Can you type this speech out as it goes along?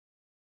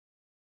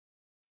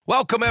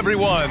Welcome,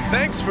 everyone.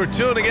 Thanks for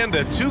tuning in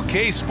to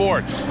 2K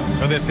Sports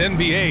for this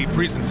NBA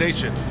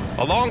presentation.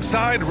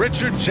 Alongside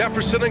Richard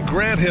Jefferson and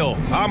Grant Hill,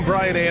 I'm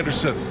Brian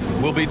Anderson.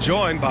 We'll be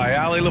joined by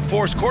Allie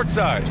LaForce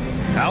courtside.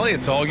 Allie,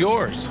 it's all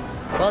yours.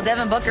 Well,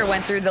 Devin Booker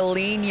went through the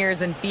lean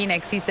years in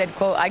Phoenix. He said,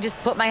 quote, "I just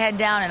put my head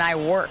down and I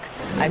work."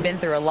 I've been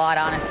through a lot,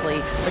 honestly,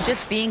 but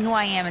just being who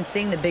I am and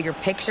seeing the bigger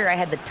picture, I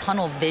had the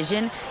tunnel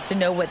vision to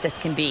know what this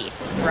can be.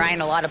 Brian,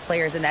 a lot of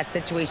players in that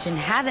situation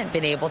haven't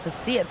been able to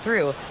see it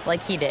through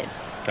like he did.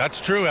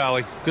 That's true,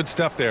 Allie. Good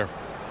stuff there.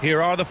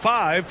 Here are the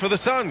five for the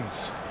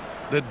Suns.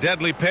 The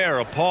deadly pair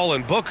of Paul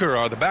and Booker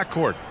are the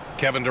backcourt.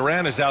 Kevin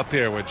Durant is out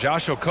there with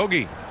Josh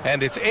Okogie,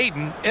 and it's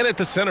Ayton in at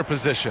the center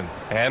position.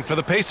 And for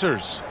the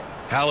Pacers,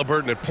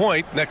 Halliburton at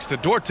point next to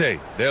Duarte.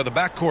 They're the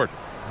backcourt.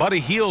 Buddy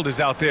Hield is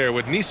out there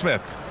with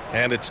Nesmith,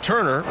 and it's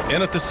Turner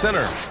in at the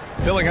center,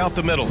 filling out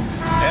the middle.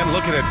 And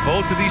looking at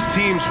both of these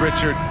teams,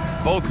 Richard,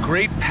 both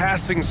great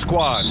passing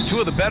squads,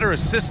 two of the better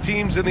assist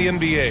teams in the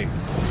NBA.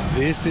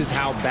 This is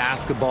how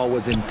basketball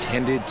was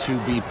intended to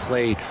be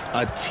played.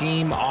 A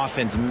team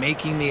offense,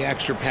 making the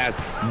extra pass,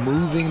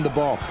 moving the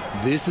ball.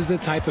 This is the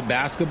type of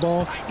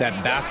basketball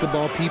that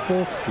basketball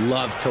people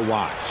love to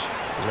watch.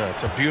 Yeah,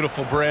 it's a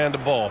beautiful brand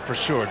of ball for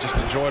sure. Just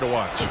a joy to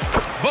watch.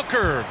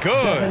 Booker,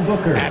 good.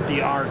 Booker. At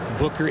the arc,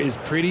 Booker is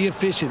pretty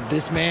efficient.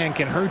 This man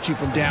can hurt you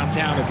from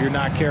downtown if you're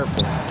not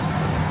careful.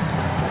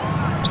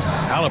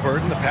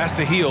 Halliburton, the pass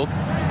to Hield.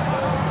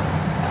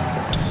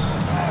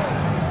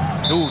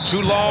 Ooh,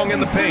 too long in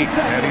the paint,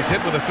 and he's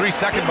hit with a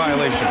 3-second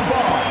violation.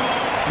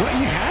 What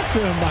you have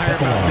to admire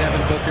about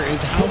Devin Booker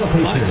is how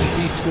much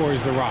he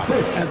scores the rock,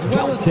 as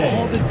well as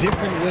all the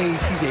different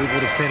ways he's able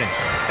to finish.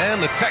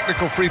 And the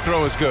technical free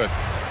throw is good.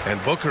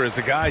 And Booker is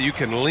a guy you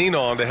can lean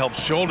on to help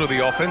shoulder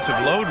the offensive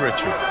load,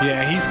 Richard.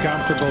 Yeah, he's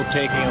comfortable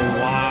taking a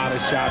lot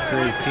of shots for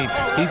his team.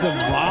 He's a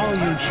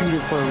volume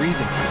shooter for a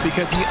reason,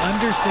 because he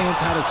understands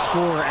how to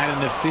score at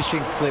an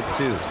efficient clip,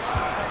 too.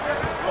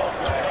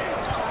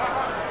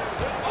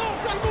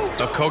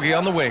 Okogie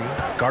on the wing,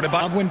 guarded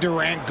by... When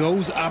Durant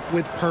goes up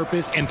with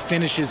purpose and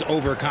finishes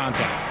over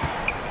contact.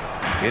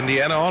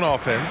 Indiana on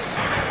offense.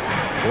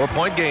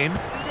 4-point game.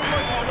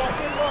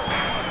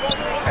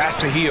 Pass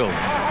to Hield.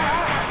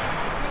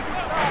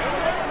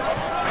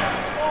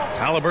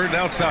 Halliburton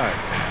outside.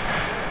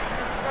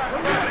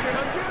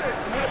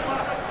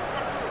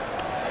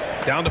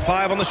 Down to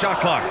 5 on the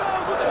shot clock.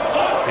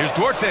 Here's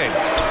Duarte.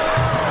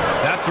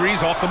 That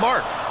three's off the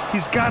mark.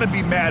 He's got to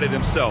be mad at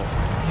himself.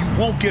 You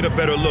won't get a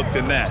better look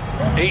than that.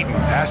 Ayton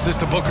passes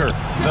to Booker.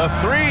 The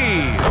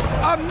three.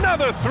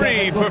 Another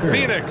three for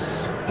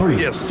Phoenix.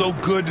 Yes, so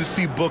good to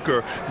see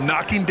Booker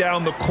knocking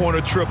down the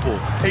corner triple.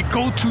 A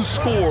go-to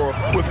scorer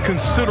with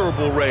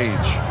considerable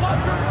range.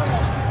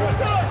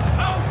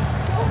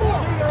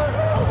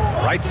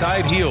 Right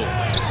side Hield.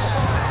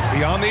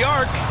 Beyond the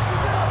arc.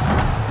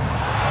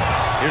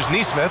 Here's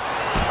Nesmith.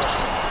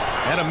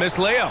 And a missed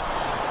layup.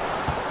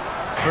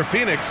 For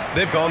Phoenix,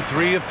 they've gone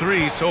 3 of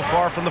 3 so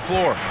far from the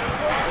floor.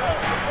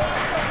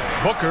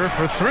 Booker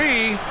for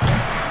 3.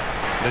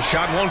 The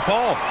shot won't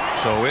fall,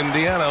 so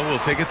Indiana will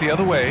take it the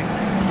other way.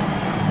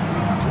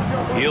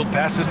 Hield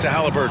passes to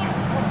Halliburton.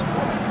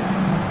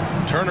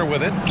 Turner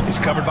with it. He's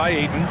covered by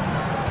Ayton.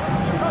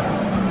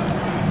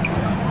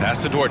 Pass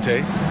to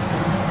Duarte.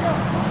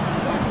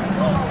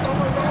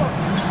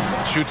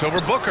 Shoots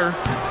over Booker.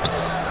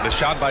 The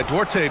shot by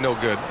Duarte, no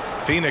good.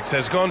 Phoenix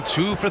has gone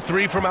 2 for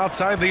 3 from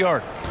outside the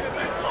arc.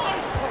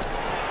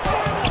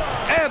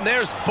 And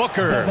there's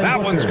Booker.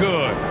 That one's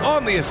good.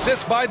 On the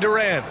assist by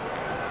Durant.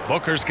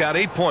 Booker's got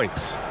 8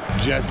 points.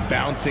 Just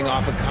bouncing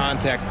off of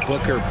contact,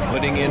 Booker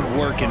putting in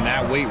work in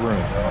that weight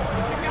room.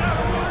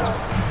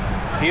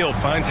 Hield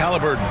finds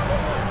Halliburton.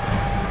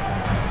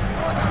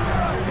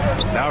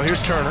 Now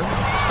here's Turner.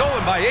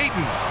 Stolen by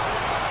Ayton.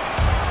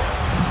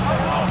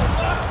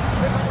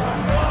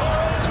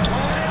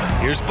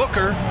 Here's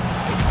Booker.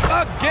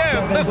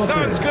 Again, the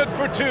Suns good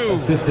for 2.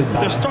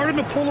 They're starting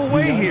to pull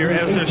away here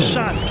as their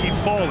shots keep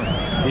falling.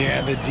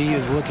 Yeah, the D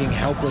is looking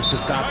helpless to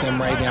stop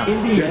them right now.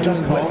 They're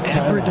doing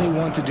whatever they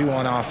want to do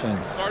on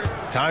offense.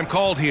 Time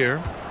called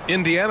here.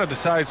 Indiana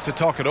decides to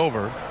talk it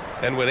over.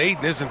 And when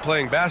Ayton isn't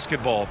playing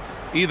basketball,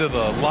 either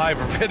the live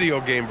or video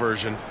game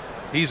version,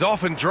 he's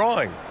often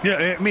drawing.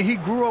 Yeah, I mean, he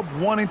grew up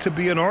wanting to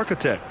be an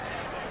architect.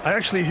 I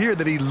actually hear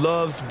that he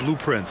loves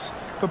blueprints.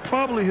 But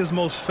probably his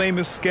most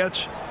famous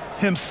sketch,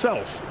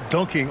 himself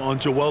dunking on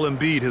Joel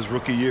Embiid his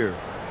rookie year.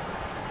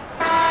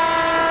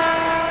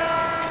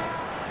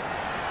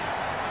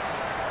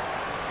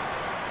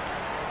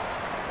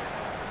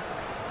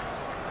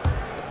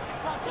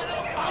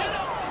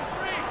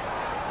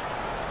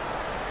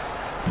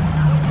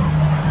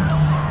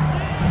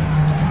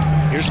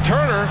 Here's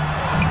Turner.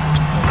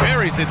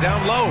 Buries it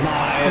down low.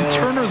 And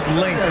Turner's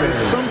length is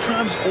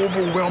sometimes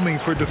overwhelming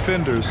for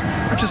defenders,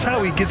 which is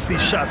how he gets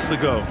these shots to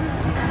go.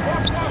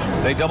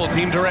 They double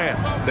team Durant.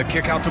 The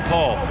kick out to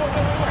Paul.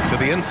 To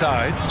the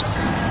inside.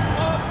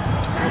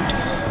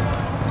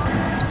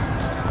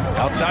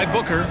 Outside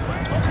Booker.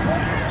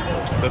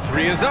 The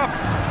three is up.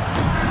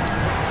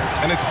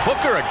 And it's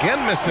Booker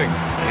again missing.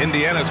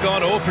 Indiana's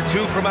gone 0 for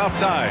 2 from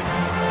outside.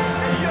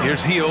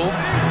 Here's Heel.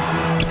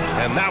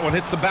 And that one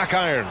hits the back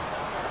iron.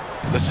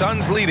 The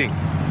Suns leading.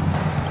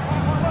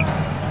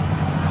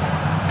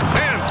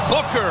 And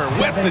Booker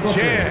with the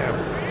jam.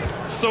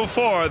 So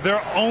far,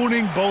 they're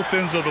owning both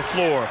ends of the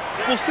floor.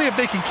 We'll see if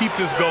they can keep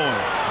this going.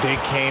 They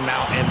came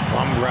out and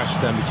bum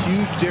rushed them.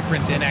 Huge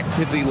difference in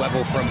activity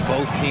level from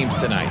both teams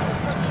tonight.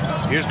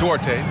 Here's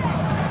Duarte.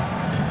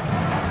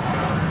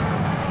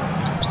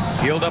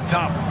 Healed up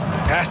top.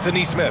 Pass to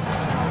Neesmith.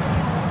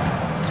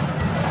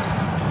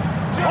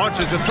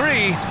 Launches a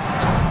three.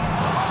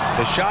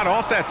 The shot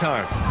off that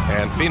time.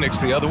 And Phoenix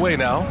the other way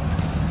now.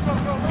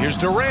 Here's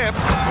Durant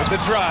with the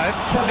drive.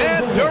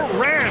 And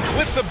Durant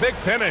with the big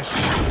finish.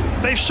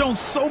 They've shown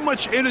so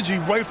much energy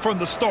right from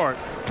the start,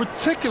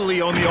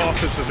 particularly on the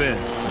offensive end.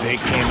 They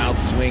came out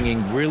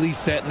swinging, really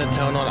setting the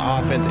tone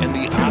on offense, and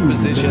the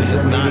opposition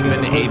has not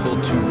been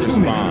able to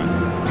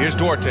respond. Here's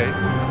Duarte.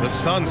 The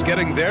Suns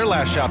getting their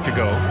last shot to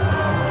go.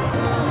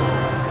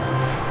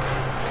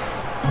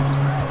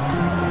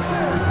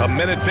 A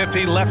minute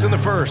 50 left in the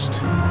first.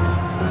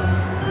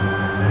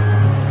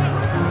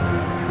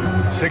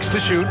 6 to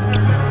shoot.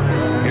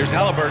 Here's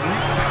Halliburton.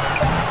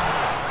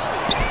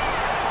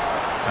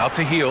 Out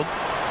to Hield.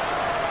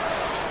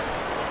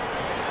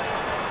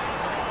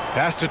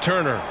 Pass to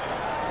Turner.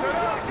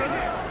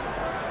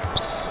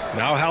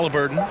 Now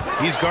Halliburton.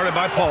 He's guarded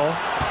by Paul.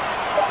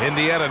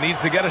 Indiana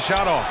needs to get a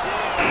shot off.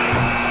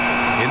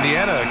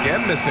 Indiana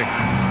again missing.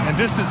 And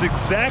this is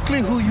exactly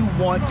who you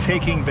want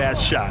taking that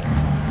shot.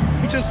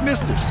 He just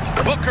missed it.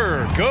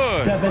 Booker,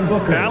 good.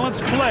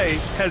 Balanced play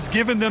has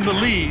given them the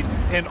lead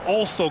and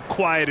also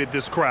quieted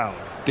this crowd.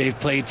 They've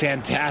played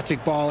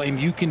fantastic ball, and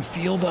you can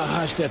feel the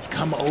hush that's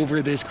come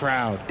over this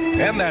crowd.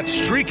 And that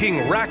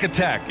streaking rack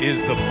attack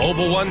is the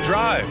Mobile One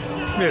drive.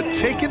 They're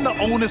taking the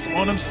onus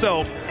on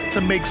himself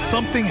to make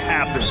something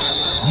happen.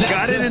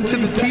 Got it into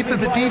the teeth of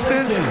the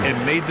defense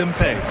and made them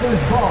pay.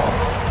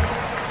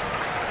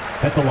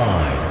 At the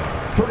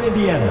line for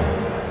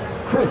Indiana.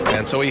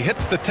 And so he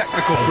hits the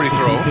technical free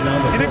throw.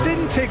 And it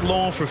didn't take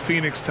long for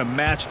Phoenix to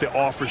match the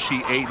offer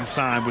sheet Ayton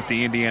signed with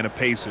the Indiana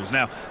Pacers.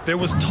 Now, there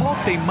was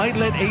talk they might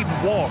let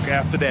Ayton walk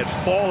after that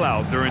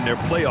fallout during their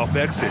playoff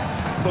exit.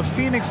 But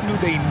Phoenix knew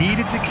they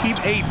needed to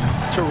keep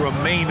Ayton to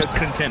remain a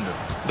contender.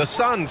 The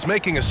Suns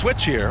making a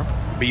switch here.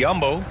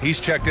 Biyombo, he's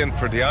checked in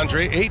for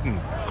DeAndre Ayton.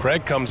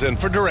 Craig comes in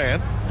for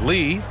Durant.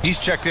 Lee, he's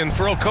checked in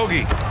for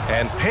Okogie.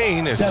 And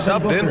Payne is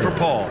subbed in for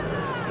Paul.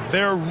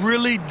 They're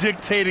really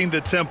dictating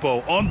the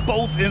tempo on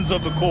both ends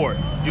of the court.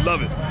 You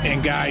love it.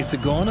 And guys, to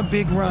go on a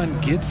big run,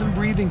 get some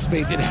breathing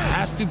space, it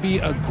has to be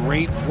a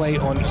great play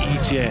on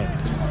each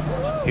end.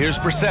 Here's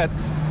Brissett.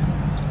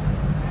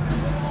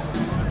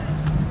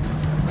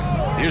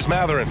 Here's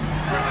Mathurin.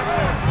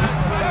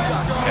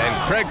 And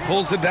Craig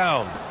pulls it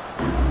down.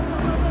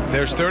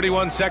 There's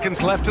 31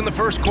 seconds left in the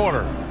first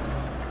quarter.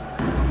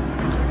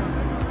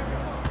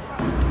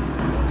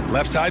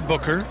 Left side,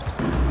 Booker.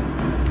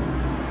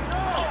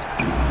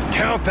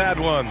 Count that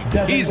one.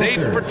 He's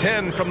 8 for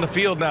 10 from the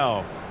field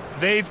now.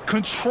 They've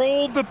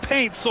controlled the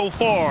paint so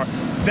far.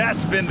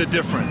 That's been the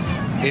difference.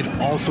 It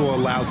also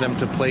allows them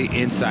to play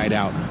inside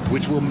out,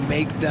 which will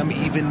make them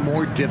even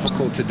more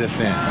difficult to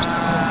defend.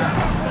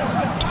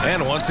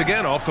 And once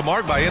again, off the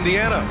mark by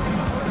Indiana.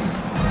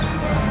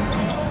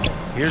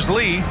 Here's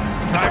Lee,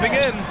 driving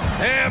in,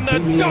 and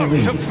the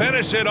dunk to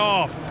finish it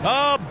off.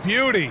 A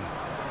beauty.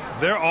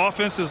 Their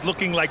offense is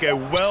looking like a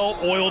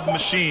well-oiled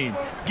machine,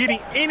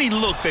 getting any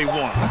look they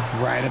want.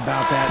 Right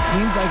about that.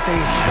 Seems like they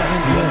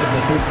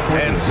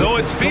haven't. And so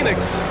it's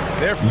Phoenix.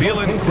 They're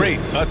feeling great.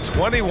 A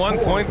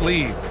 21-point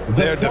lead.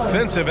 Their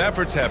defensive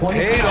efforts have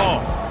paid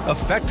off,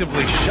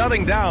 effectively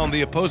shutting down the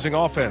opposing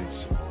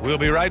offense. We'll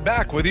be right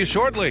back with you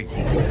shortly.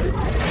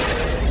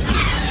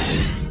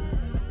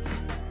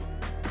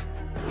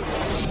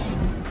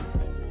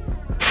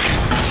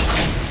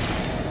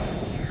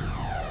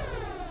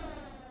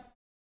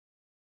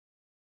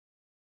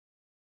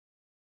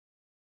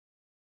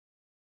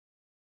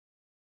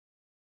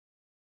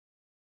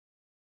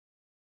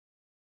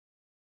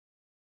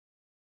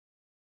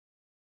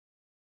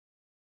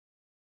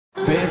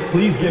 Fans,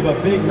 please give a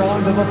big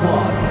round of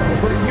applause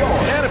for your...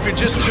 And if you're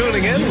just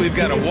tuning in, we've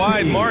got a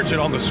wide margin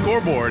on the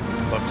scoreboard,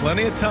 but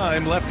plenty of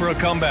time left for a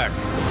comeback.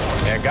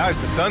 And guys,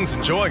 the Suns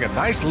enjoying a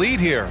nice lead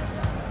here.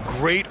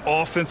 Great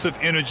offensive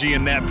energy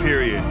in that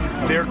period.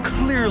 They're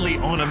clearly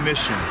on a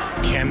mission.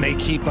 Can they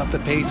keep up the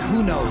pace?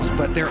 Who knows,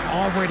 but they're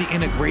already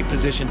in a great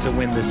position to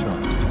win this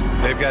one.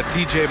 They've got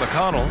T.J.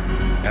 McConnell,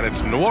 and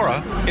it's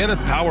Nwora in at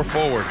power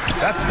forward.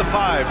 That's the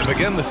 5 to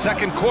begin the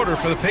second quarter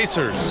for the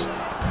Pacers.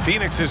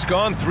 Phoenix has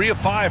gone 3 of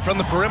 5 from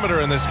the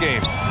perimeter in this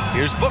game.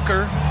 Here's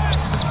Booker.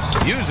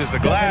 Uses the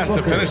glass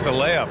to finish the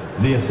layup.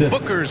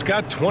 Booker's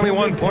got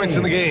 21 points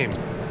in the game.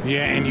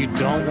 Yeah, and you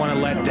don't want to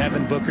let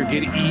Devin Booker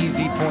get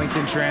easy points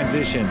in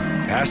transition.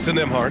 Pass to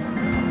Nembhard.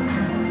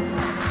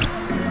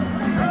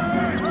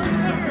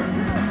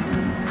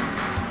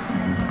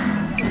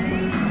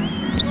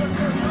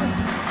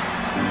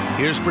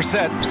 Here's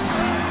Brissett.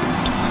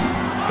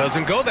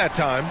 Doesn't go that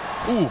time.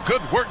 Ooh,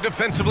 good work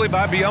defensively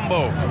by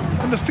Biyombo.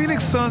 And the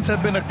Phoenix Suns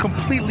have been a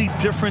completely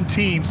different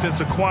team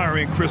since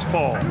acquiring Chris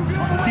Paul.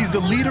 He's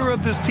the leader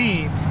of this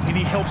team, and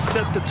he helps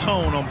set the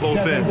tone on both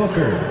ends.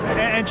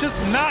 And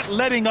just not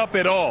letting up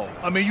at all.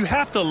 I mean, you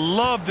have to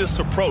love this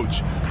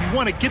approach. You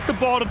want to get the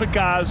ball to the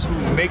guys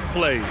who make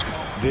plays.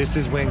 This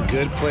is when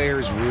good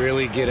players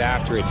really get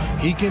after it.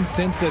 He can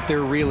sense that they're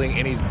reeling,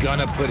 and he's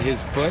gonna put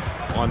his foot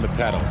on the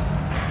pedal.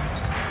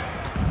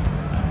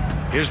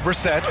 Here's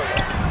Brissett.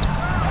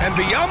 And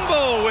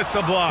Biyombo with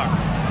the block.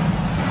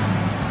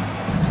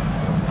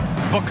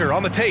 Booker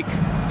on the take.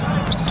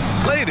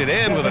 Laid it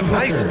in with a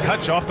nice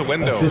touch off the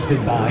window.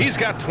 He's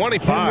got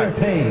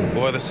 25.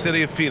 Boy, the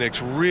city of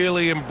Phoenix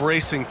really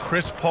embracing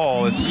Chris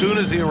Paul as soon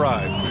as he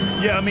arrived.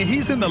 Yeah, I mean,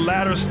 he's in the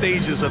latter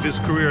stages of his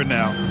career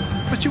now.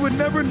 But you would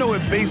never know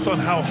it based on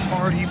how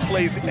hard he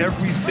plays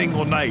every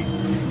single night.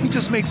 He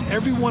just makes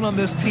everyone on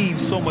this team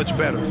so much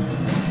better.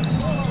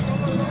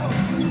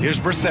 Here's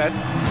Brissett.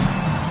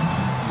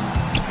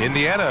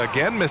 Indiana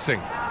again missing.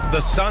 The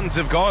Suns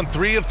have gone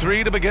 3 of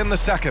 3 to begin the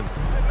second.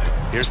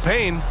 Here's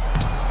Payne.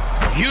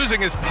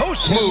 Using his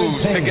post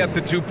moves to get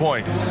the 2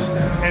 points.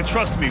 And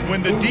trust me,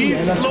 when the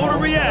D's slow to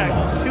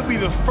react, he'll be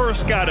the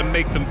first guy to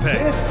make them pay.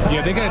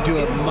 Yeah, they're going to do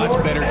a much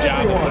better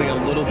job of putting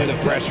a little bit of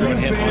pressure on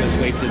him on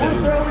his way to the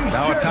hoop.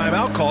 Now a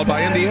timeout called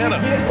by Indiana.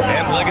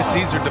 And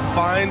legacies are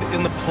defined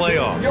in the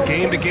playoffs.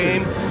 Game to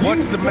game,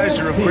 what's the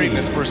measure of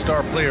greatness for a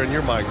star player in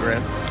your mind,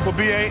 Grant? Well,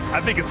 B.A., I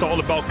think it's all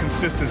about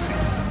consistency.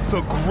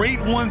 The great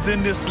ones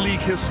in this league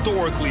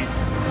historically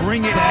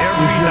bring it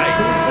every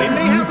night. They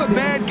may have a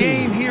bad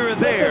game here or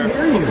there,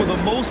 but for the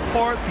most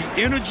part,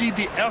 the energy,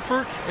 the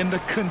effort, and the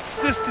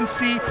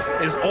consistency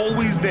is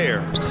always there.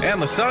 And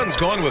the Suns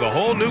going with a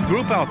whole new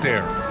group out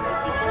there.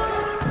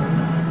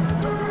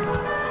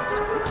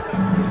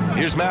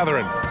 Here's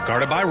Matherin,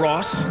 guarded by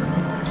Ross.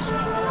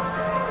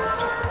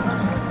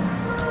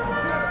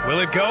 Will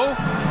it go?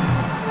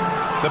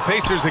 The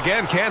Pacers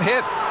again can't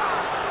hit.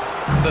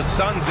 The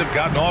Suns have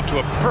gotten off to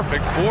a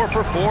perfect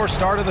 4-for-4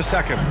 start of the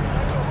second.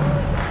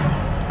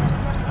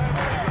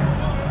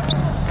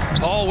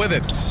 Paul with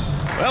it.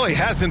 Well, he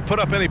hasn't put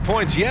up any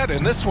points yet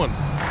in this one.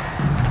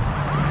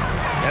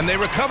 And they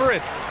recover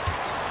it.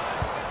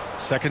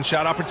 Second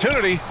shot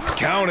opportunity.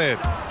 Counted.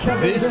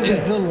 This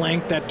is the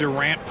length that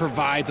Durant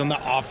provides on the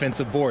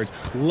offensive boards.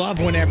 Love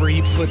whenever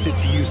he puts it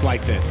to use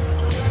like this.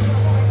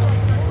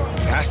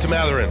 Pass to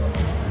Matherin.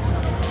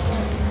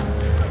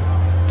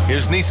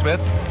 Here's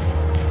Nesmith.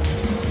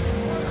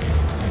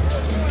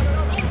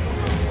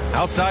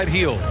 Outside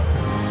heel.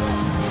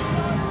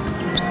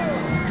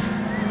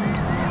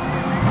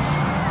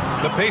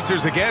 The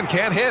Pacers again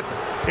can't hit.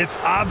 It's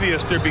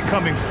obvious they're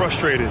becoming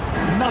frustrated.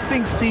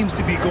 Nothing seems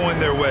to be going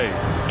their way.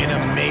 In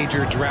a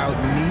major drought,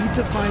 need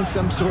to find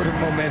some sort of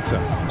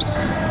momentum.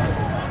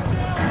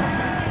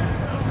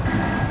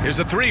 Here's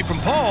a three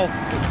from Paul.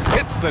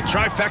 Hits the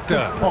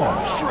trifecta.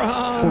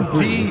 From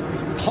deep.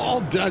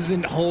 Paul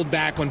doesn't hold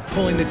back when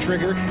pulling the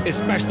trigger,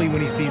 especially when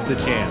he sees the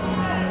chance.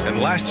 And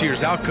last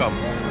year's outcome,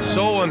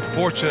 so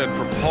unfortunate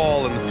for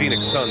Paul and the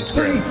Phoenix Suns.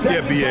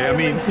 Yeah, B.A., I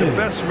mean, the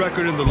best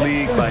record in the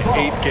league by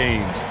 8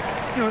 games.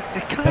 You know,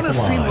 it kind of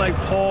seemed like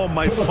Paul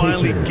might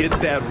finally get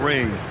that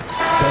ring.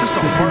 Just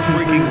a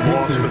heartbreaking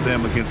loss for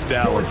them against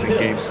Dallas in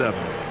Game 7.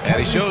 And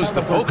he shows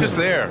the focus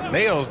there.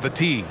 Nails the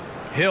tee.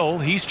 Hill,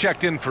 he's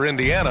checked in for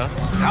Indiana.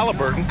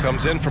 Halliburton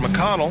comes in for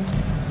McConnell.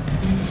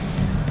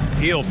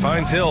 Hield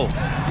finds Hill.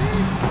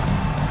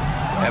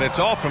 And it's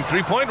all from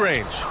three-point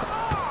range.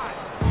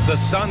 The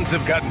Suns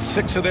have gotten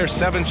 6 of their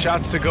 7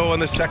 shots to go in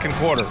the second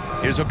quarter.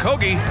 Here's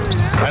Okogie.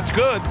 That's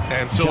good.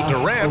 And so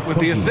Durant with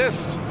the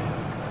assist.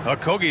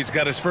 Okogie's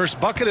got his first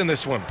bucket in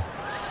this one.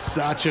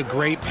 Such a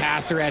great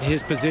passer at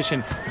his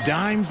position.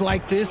 Dimes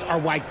like this are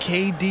why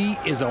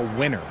KD is a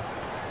winner.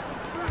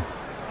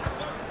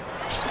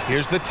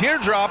 Here's the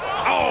teardrop.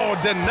 Oh,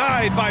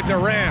 denied by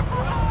Durant.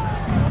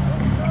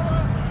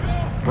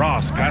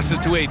 Ross passes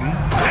to Ayton.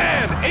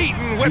 And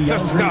Ayton with the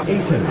stuff.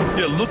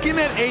 Yeah, looking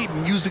at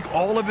Ayton using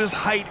all of his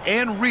height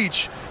and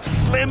reach,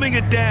 slamming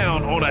it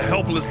down on a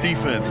helpless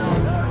defense.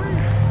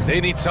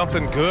 They need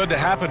something good to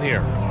happen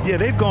here. Yeah,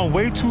 they've gone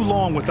way too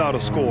long without a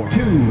score.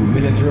 2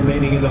 minutes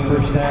remaining in the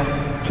first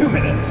half. 2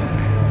 minutes.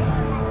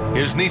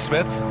 Here's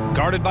Nesmith,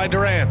 guarded by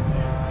Durant.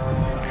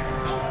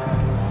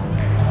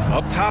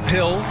 Up top,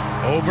 Hill,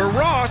 over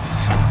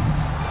Ross.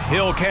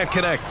 Hill can't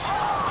connect.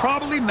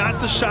 Probably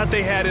not the shot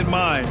they had in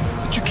mind,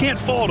 but you can't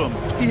fault him.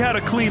 He had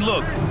a clean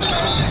look.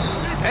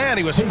 And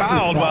he was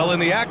fouled while in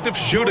the act of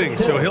shooting,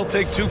 so he'll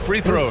take 2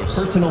 free throws.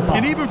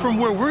 And even from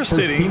where we're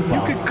sitting,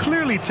 you could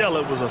clearly tell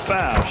it was a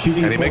foul.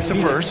 And he makes a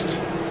first.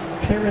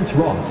 Terrence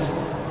Ross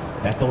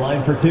at the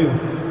line for 2.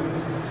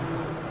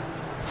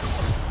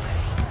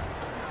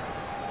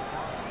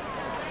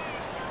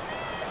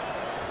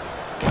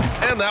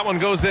 And that one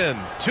goes in.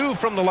 2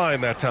 from the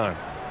line that time.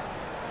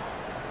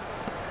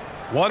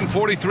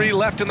 1:43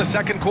 left in the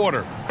second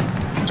quarter.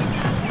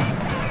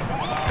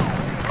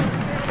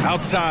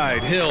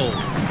 Outside, Hill.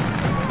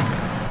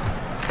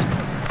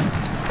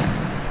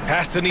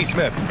 Pass to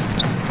Nesmith.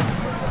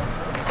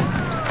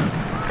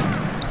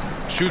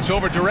 shoots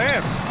over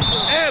Durant.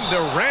 And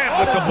Durant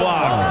with the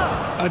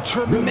block. A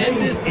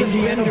tremendous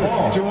defender.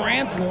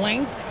 Durant's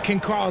length can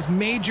cause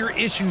major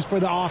issues for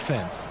the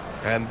offense.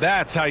 And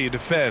that's how you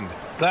defend.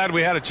 Glad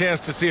we had a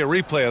chance to see a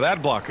replay of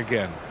that block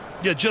again.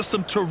 Yeah, just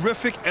some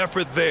terrific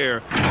effort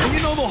there. And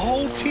you know the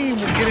whole team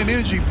will get an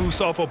energy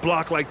boost off a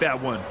block like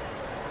that one.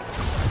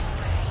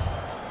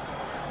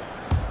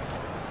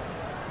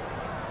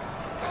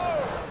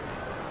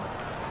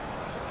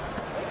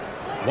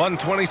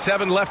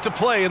 .127 left to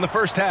play in the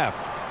first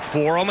half.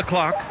 4 on the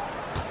clock.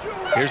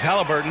 Here's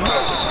Halliburton.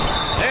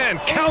 And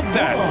count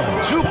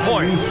that. 2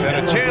 points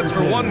and a chance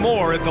for one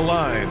more at the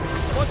line.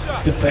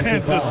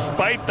 And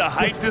despite the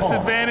height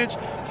disadvantage,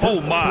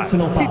 oh my,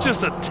 he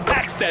just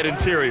attacks that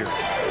interior.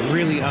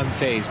 Really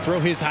unfazed. Throw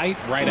his height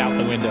right out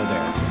the window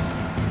there.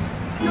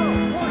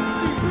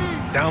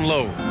 Down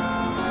low.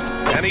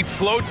 And he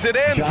floats it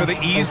in for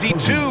the easy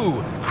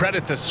 2.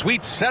 Credit the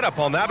sweet setup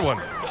on that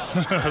one.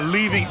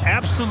 Leaving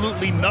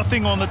absolutely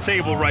nothing on the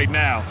table right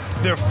now.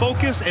 Their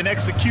focus and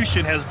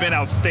execution has been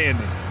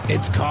outstanding.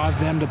 It's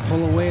caused them to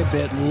pull away a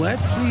bit.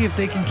 Let's see if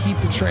they can keep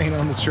the train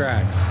on the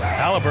tracks.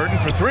 Halliburton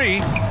for 3.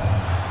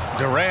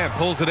 Durant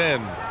pulls it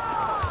in.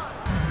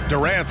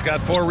 Durant's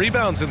got 4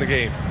 rebounds in the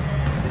game.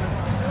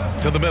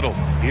 To the middle.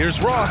 Here's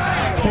Ross.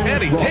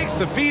 And he takes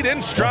the feed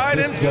in stride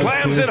and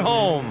slams it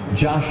home.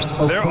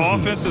 Their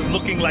offense is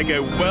looking like a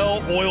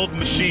well-oiled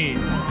machine,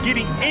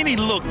 getting any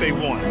look they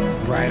want.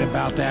 Right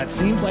about that.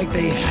 Seems like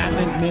they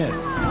haven't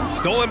missed.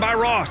 Stolen by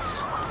Ross.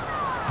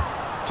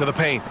 To the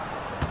paint.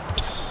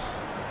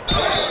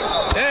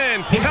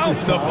 And count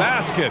the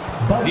basket.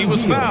 He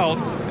was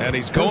fouled, and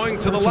he's going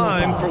to the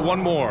line for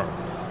one more.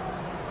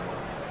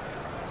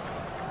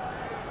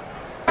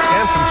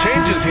 And some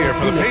changes here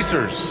for the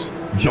Pacers.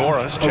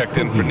 Nora's checked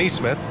in for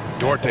Neesmith.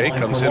 Dorte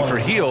comes in for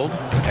Hield.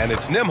 And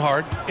it's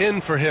Nembhard in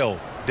for Hill.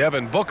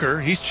 Devin Booker,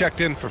 he's checked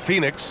in for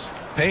Phoenix.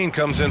 Payne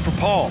comes in for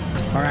Paul.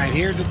 All right,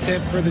 here's a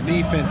tip for the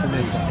defense in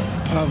this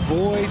one.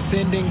 Avoid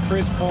sending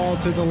Chris Paul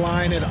to the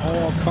line at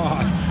all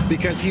costs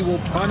because he will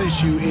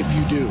punish you if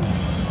you do.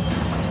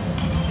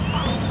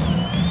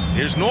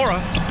 Here's Nora.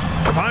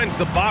 Finds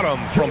the bottom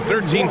from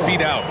 13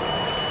 feet out.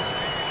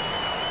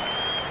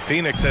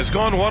 Phoenix has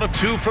gone 1 of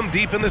 2 from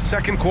deep in the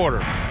second quarter.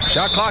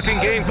 Shot clock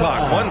and game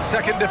clock, 1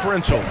 second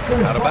differential.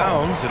 Out of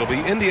bounds, it'll be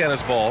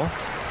Indiana's ball.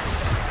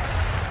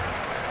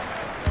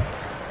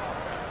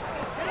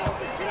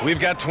 We've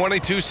got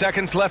 22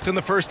 seconds left in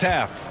the first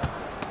half.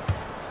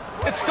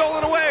 It's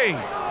stolen away.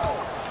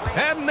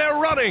 And they're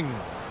running.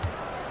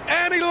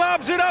 And he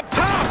lobs it up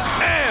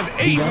top. And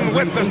Ayton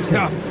with the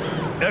stuff.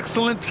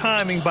 Excellent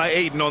timing by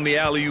Ayton on the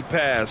alley-oop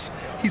pass.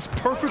 He's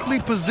perfectly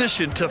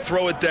positioned to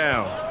throw it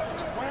down.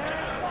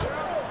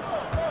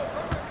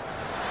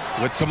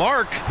 With some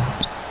arc.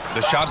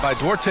 The shot by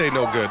Duarte,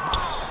 no good.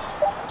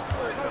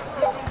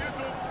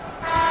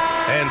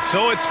 And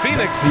so it's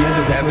Phoenix,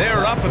 and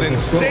they're up an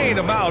insane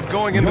amount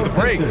going into the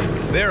break.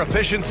 Their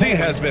efficiency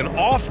has been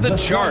off the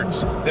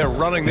charts. They're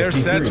running their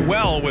sets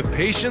well with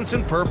patience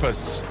and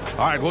purpose.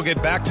 All right, we'll get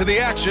back to the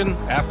action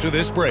after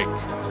this break.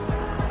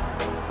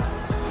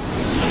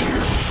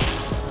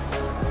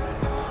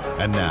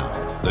 And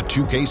now, the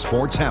 2K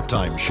Sports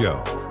Halftime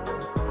Show.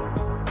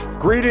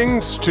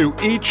 Greetings to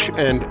each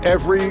and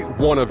every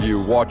one of you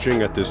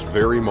watching at this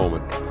very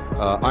moment.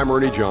 I'm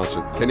Ernie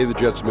Johnson. Kenny the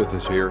Jet Smith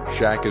is here.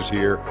 Shaq is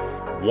here.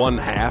 One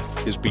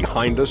half is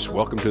behind us.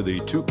 Welcome to the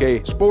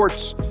 2K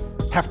Sports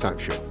Halftime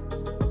Show.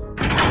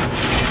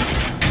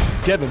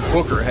 Devin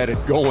Booker had it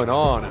going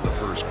on in the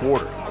first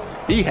quarter.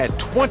 He had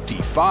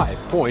 25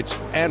 points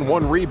and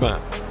 1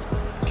 rebound.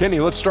 Kenny,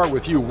 let's start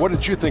with you. What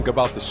did you think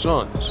about the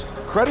Suns?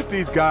 Credit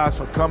these guys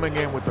for coming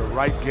in with the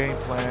right game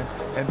plan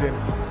and then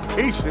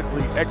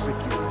patiently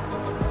executing.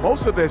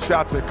 Most of their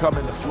shots had come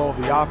in the flow of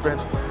the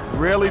offense.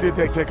 Rarely did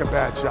they take a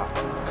bad shot.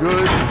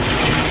 Good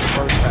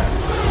first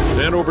half.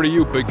 And over to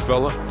you, big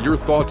fella. Your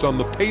thoughts on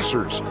the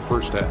Pacers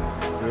first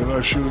half? They're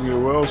not shooting it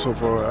well so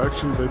far.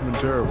 Actually, they've been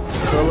terrible.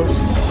 Fellas,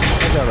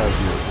 I got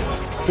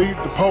ideas.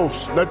 Feed the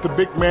post. Let the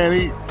big man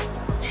eat.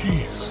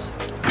 Jeez.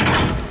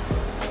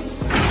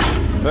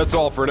 That's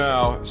all for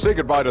now. Say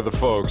goodbye to the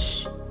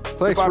folks.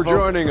 Thanks Goodbye, for folks.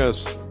 joining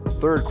us.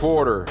 Third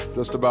quarter,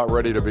 just about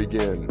ready to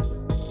begin.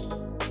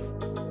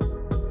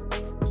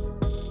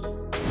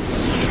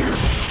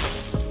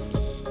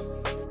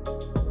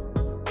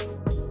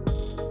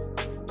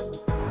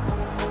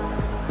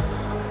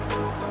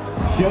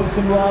 Show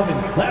some love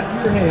and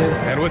clap your hands.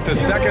 And with the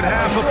second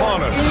half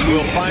upon us,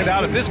 we'll find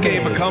out if this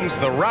game becomes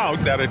the rout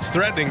that it's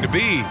threatening to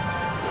be.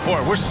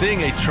 Boy, we're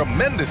seeing a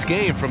tremendous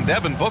game from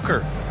Devin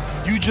Booker.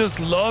 You just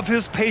love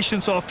his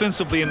patience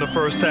offensively in the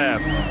first half.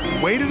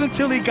 Waited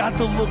until he got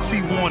the looks he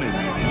wanted.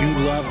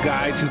 You love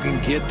guys who can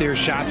get their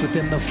shots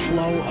within the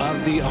flow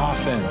of the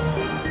offense.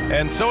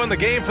 And so in the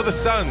game for the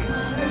Suns,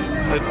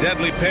 the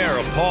deadly pair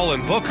of Paul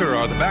and Booker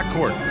are the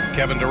backcourt.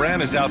 Kevin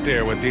Durant is out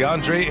there with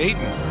DeAndre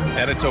Ayton.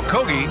 And it's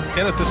Okogie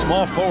in at the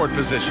small forward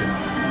position.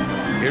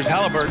 Here's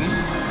Halliburton.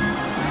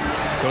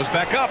 Goes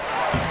back up.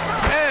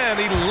 And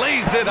he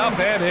lays it up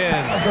and in.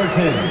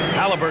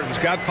 Halliburton's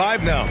got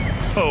 5 now.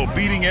 Oh,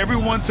 beating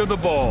everyone to the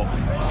ball.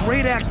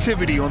 Great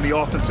activity on the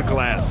offensive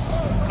glass.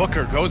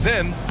 Booker goes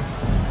in,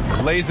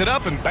 lays it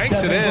up and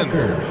banks it in.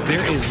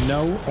 There is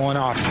no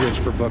on-off switch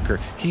for Booker.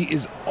 He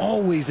is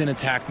always in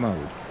attack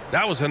mode.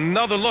 That was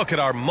another look at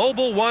our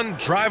Mobile One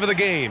drive of the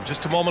game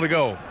just a moment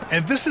ago.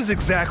 And this is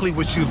exactly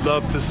what you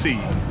love to see.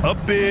 Up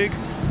big,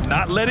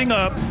 not letting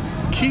up,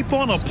 keep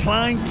on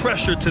applying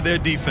pressure to their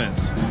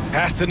defense.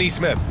 Pass to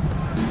Neesmith.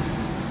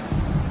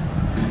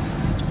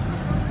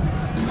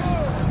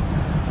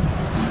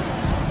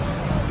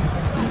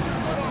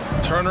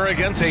 Turner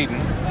against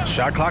Aiden.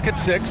 Shot clock at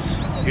 6.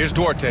 Here's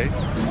Duarte.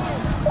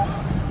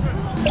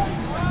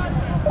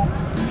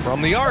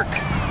 From the arc.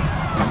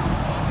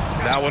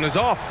 That one is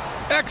off.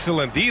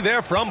 Excellent D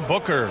there from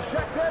Booker.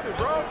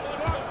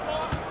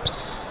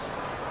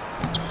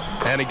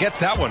 And he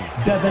gets that one.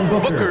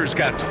 Booker's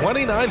got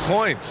 29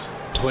 points.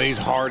 Plays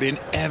hard in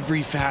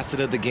every facet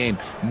of the game.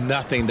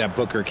 Nothing that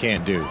Booker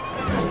can't do.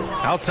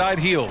 Outside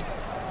heel.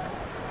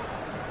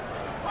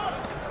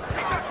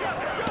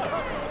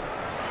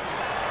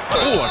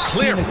 Oh, a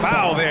clear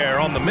foul there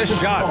on the missed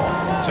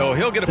shot. So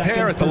he'll get a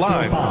pair at the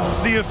line.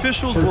 The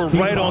officials were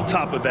right on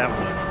top of that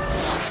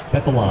one.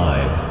 At the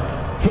line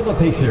for the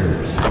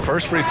Pacers. The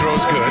first free throw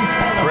is good.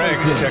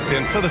 Greg's checked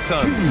in for the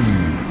Suns.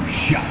 2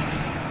 shots.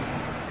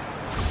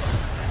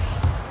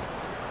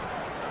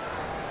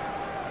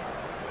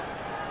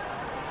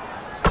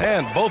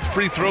 And both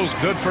free throws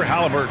good for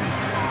Halliburton.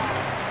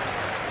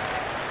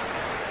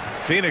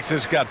 Phoenix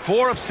has got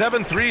 4 of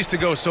 7 threes to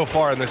go so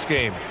far in this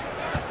game.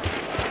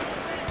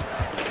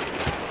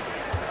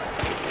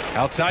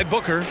 Outside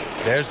Booker.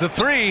 There's the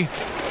 3. He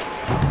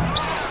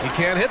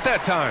can't hit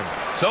that time.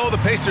 So the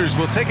Pacers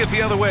will take it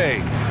the other way.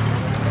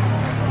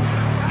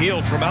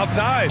 Healed from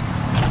outside.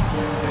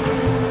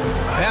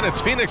 And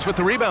it's Phoenix with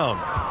the rebound.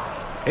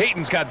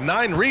 Ayton's got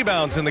 9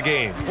 rebounds in the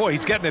game. Boy,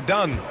 he's getting it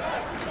done.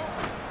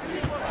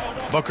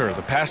 Booker,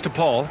 the pass to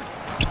Paul.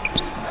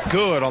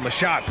 Good on the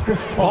shot.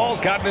 Paul's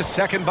gotten his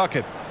second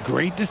bucket.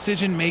 Great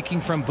decision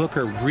making from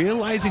Booker,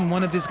 realizing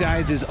one of his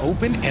guys is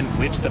open and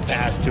whips the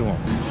pass to him.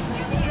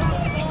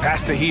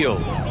 Pass to Heel.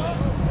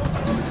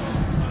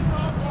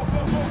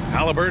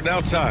 Halliburton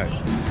outside.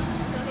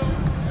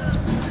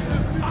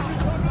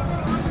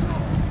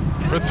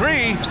 For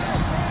 3.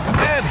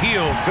 And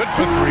Heel, good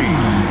for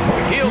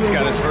 3. Heel's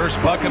got his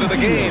first bucket of the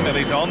game, and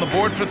he's on the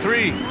board for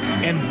 3.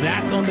 And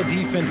that's on the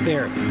defense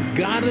there.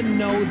 Gotta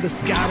know the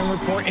scouting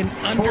report and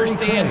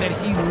understand that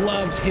he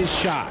loves his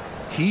shot.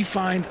 He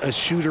finds a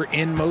shooter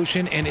in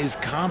motion and is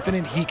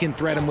confident he can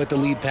threat him with the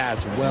lead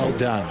pass. Well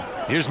done.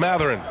 Here's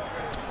Matherin.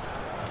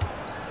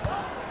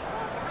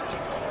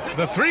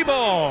 The 3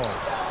 ball.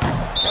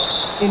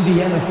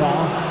 Indiana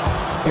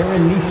foul.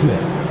 Aaron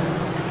Neesmith.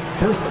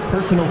 First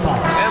personal foul.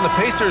 And the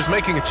Pacers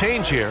making a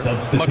change here.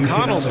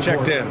 McConnell's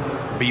checked in.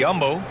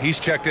 Biyombo, he's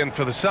checked in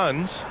for the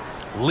Suns.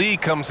 Lee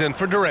comes in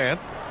for Durant.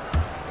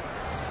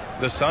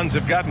 The Suns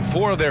have gotten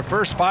 4 of their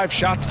first 5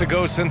 shots to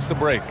go since the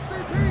break.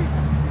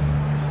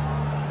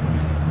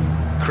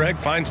 Craig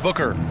finds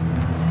Booker.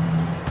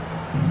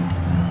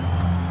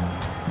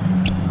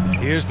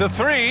 Here's the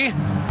 3.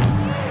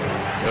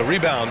 The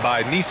rebound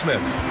by Neesmith.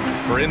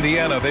 For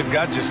Indiana, they've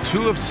got just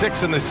 2 of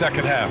 6 in the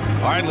second half.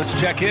 All right, let's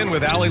check in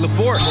with Allie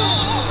LaForce.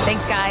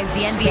 Thanks, guys.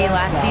 The NBA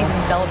last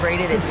season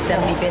celebrated its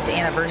 75th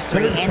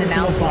anniversary and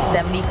announced the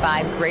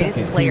 75 greatest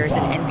players in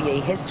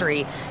NBA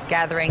history,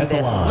 gathering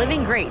the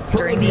living greats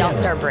during the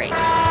All-Star break.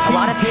 A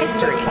lot of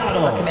history,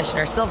 but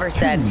Commissioner Silver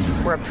said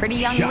we're a pretty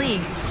young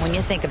league when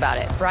you think about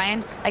it.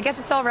 Brian, I guess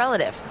it's all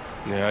relative.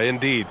 Yeah,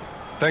 indeed.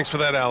 Thanks for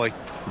that, Allie.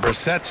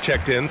 Brissett's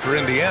checked in for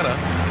Indiana.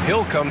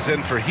 Hill comes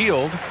in for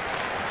Heald.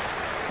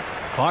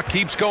 Clock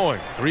keeps going.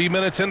 3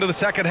 minutes into the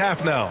second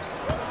half now.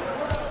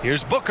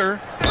 Here's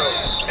Booker.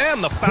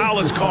 And the foul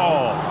is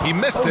called. He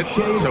missed it,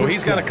 so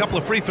he's got a couple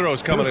of free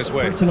throws coming his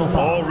way.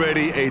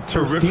 Already a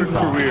terrific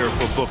career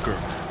for Booker.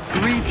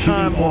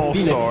 3-time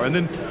All-Star, and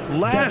then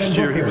last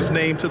year he was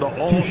named to the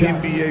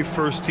All-NBA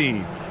first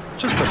team.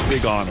 Just a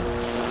big honor.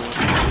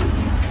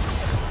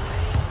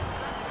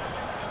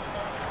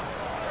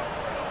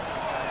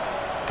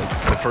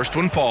 The first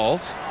one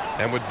falls,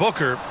 and with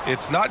Booker,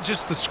 it's not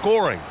just the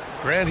scoring.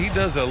 Grant, he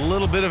does a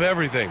little bit of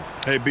everything.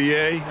 Hey,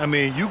 B.A., I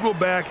mean, you go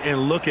back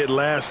and look at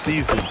last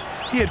season.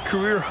 He had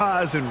career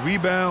highs in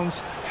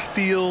rebounds,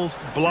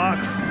 steals,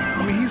 blocks.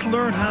 I mean, he's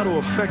learned how to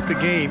affect the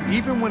game,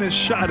 even when his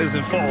shot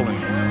isn't falling,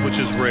 which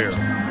is rare.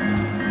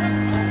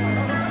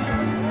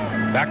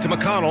 Back to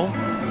McConnell.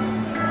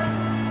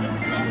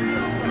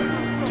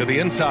 To the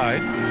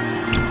inside.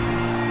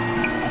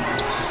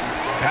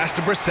 Pass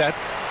to Brissett.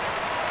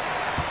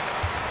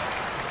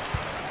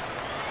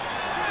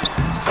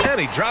 And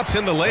he drops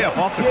in the layup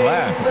off the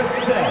glass.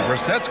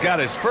 Brissett's got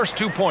his first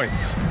 2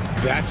 points.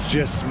 That's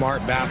just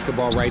smart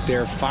basketball right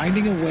there,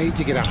 finding a way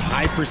to get a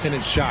high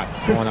percentage shot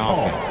on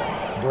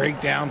offense.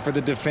 Breakdown for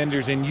the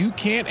defenders, and you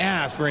can't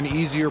ask for an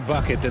easier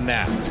bucket than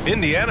that.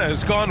 Indiana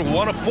has gone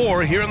 1 of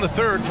 4 here in the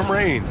third from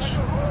range.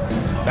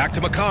 Back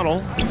to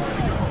McConnell.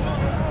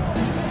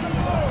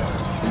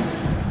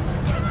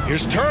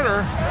 Here's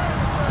Turner.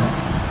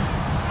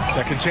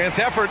 Second chance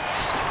effort.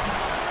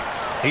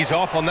 He's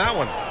off on that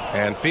one.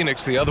 And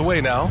Phoenix the other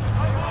way now.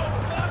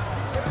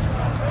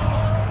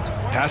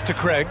 Pass to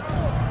Craig.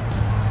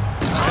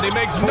 And he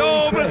makes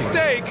no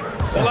mistake.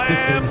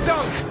 Slam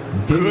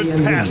dunk.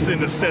 Good passing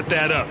to set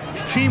that up.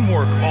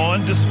 Teamwork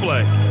on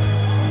display.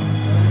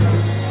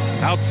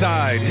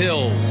 Outside,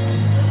 Hill.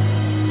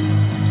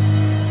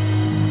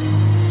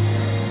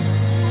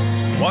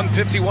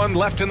 1:51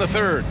 left in the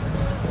third.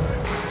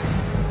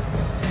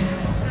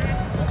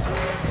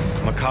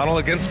 McConnell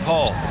against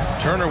Paul.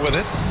 Turner with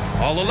it.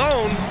 All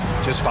alone.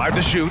 Just 5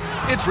 to shoot.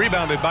 It's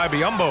rebounded by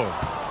Biyombo.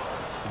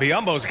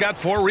 Biyombo's got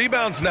 4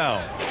 rebounds now.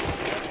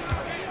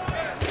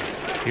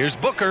 Here's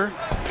Booker.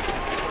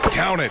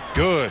 Down it.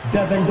 Good.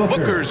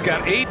 Booker's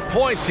got 8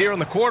 points here in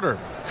the quarter.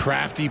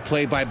 Crafty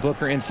play by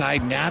Booker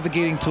inside,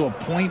 navigating to a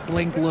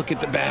point-blank look at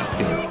the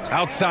basket.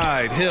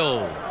 Outside,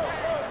 Hill.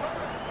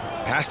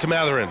 Pass to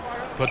Matherin.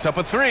 Puts up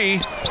a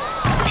 3.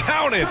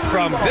 Counted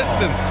from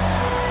distance.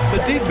 The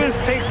defense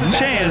takes a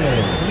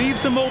chance,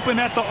 leaves him open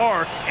at the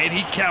arc, and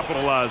he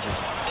capitalizes.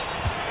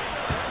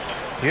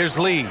 Here's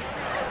Lee.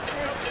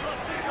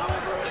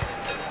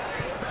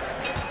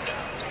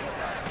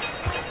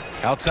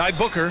 Outside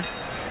Booker.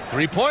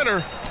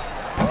 3-pointer.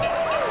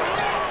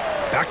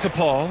 Back to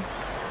Paul.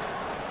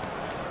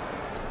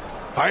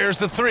 Fires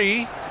the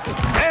 3.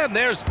 And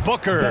there's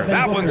Booker.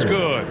 That one's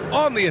good.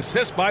 On the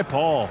assist by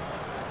Paul.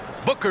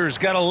 Booker's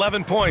got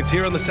 11 points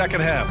here in the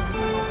second half.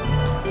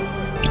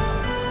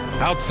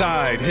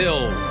 Outside,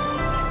 Hill.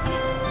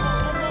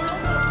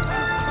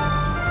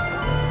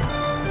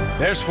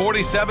 There's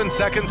 47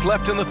 seconds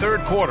left in the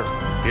third quarter.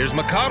 Here's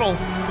McConnell.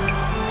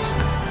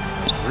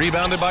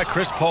 Rebounded by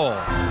Chris Paul.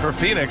 For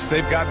Phoenix,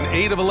 they've gotten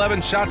 8 of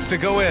 11 shots to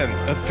go in.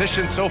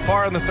 Efficient so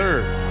far in the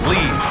third.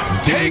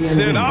 Lee takes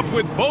it up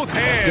with both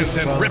hands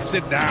and rips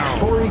it down.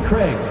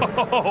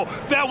 Oh,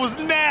 that was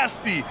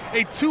nasty.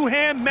 A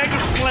 2-hand mega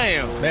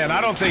slam. Man,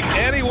 I don't think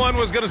anyone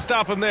was going to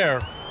stop him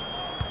there.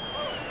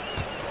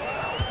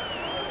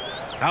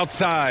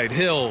 Outside,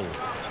 Hill.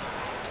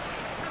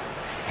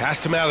 Pass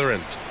to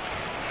Matherin.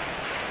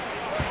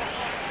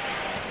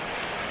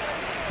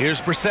 Here's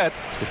Brissett,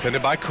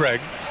 defended by Craig.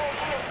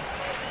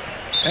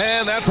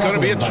 And that's going to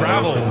be a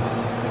travel.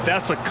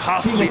 That's a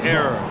costly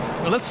error.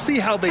 Now let's see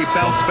how they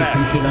bounce back.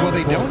 Well,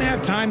 they don't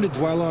have time to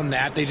dwell on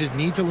that. They just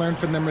need to learn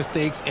from their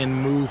mistakes and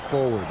move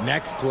forward.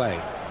 Next play.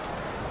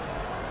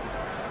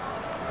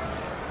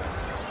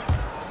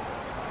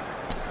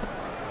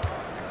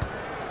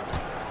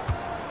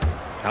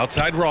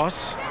 Outside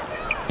Ross.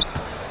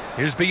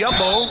 Here's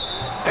Biyombo.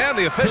 And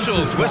the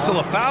officials whistle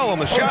a foul on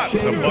the shot.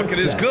 The bucket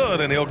is good,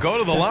 and he'll go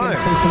to the line.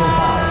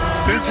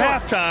 Since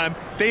halftime,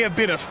 they have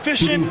been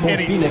efficient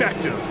and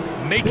effective,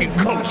 making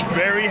Coach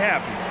very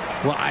happy.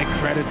 Well, I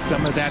credit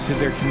some of that to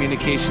their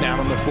communication out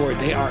on the floor.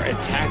 They are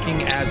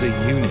attacking as a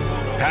unit.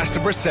 Pass to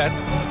Brissett.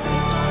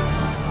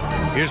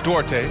 Here's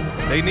Duarte.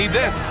 They need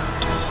this.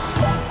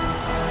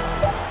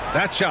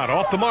 That shot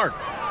off the mark.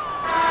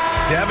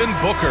 Devin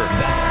Booker.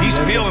 He's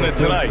feeling it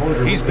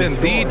tonight. He's been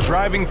the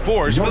driving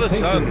force for the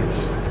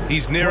Suns.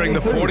 He's nearing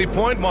the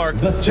 40-point mark,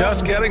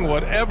 just getting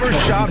whatever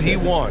shot he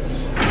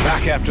wants.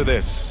 Back after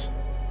this.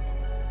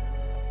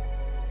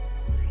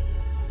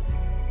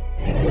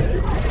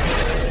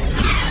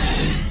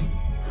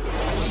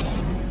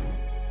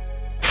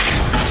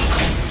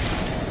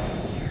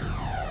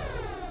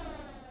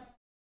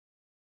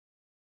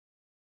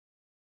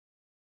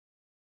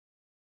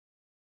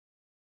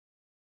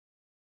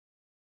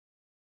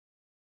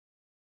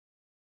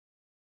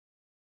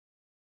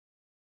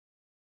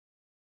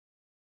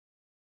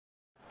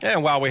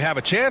 And while we have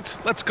a chance,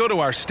 let's go to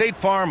our State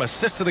Farm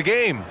assist of the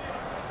game.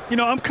 You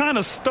know, I'm kind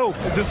of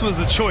stoked that this was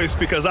a choice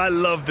because I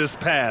love this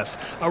pass.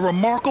 A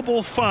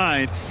remarkable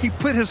find. He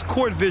put his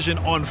court vision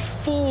on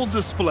full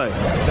display.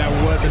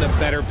 That wasn't a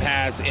better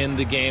pass in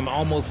the game,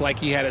 almost like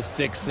he had a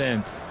sixth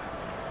sense.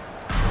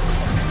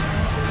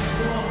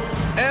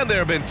 And there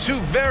have been 2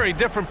 very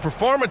different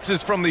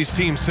performances from these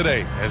teams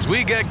today as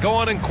we get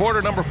going in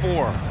quarter number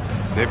 4.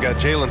 They've got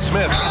Jalen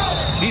Smith.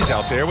 He's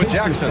out there with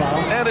Jackson.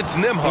 And it's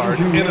Nimhard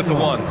in at the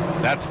 1.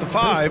 That's the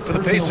 5 for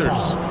the Pacers.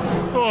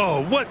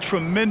 Oh, what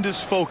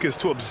tremendous focus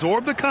to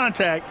absorb the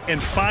contact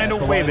and find a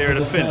way there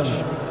to finish.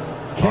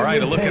 All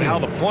right, a look at how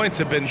the points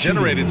have been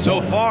generated so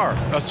far.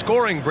 A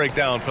scoring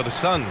breakdown for the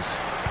Suns.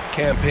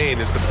 Campaign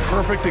is the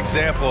perfect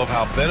example of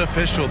how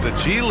beneficial the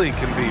G League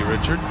can be,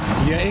 Richard.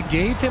 Yeah, it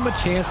gave him a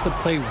chance to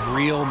play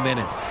real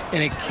minutes,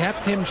 and it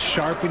kept him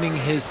sharpening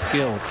his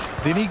skills.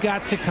 Then he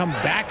got to come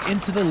back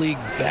into the league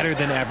better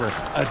than ever.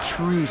 A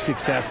true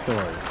success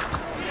story.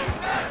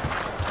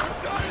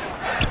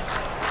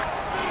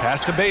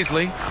 Pass to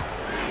Baisley.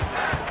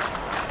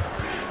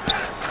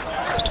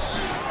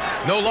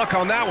 No luck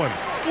on that one.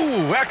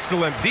 Ooh,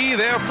 excellent D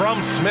there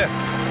from Smith.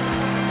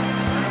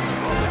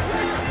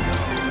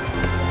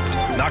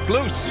 Knocked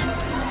loose.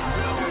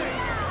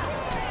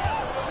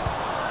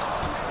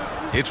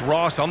 It's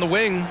Ross on the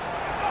wing.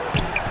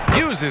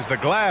 Uses the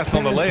glass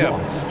on the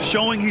layup.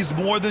 Showing he's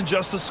more than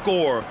just a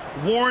scorer.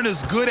 Warren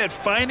is good at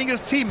finding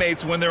his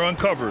teammates when they're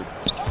uncovered.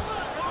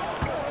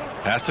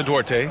 Pass to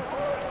Duarte.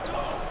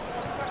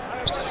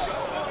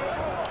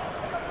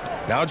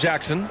 Now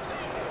Jackson.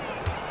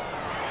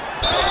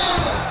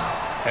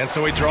 And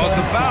so he draws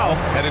the foul,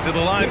 headed to the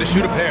line to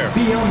shoot a pair.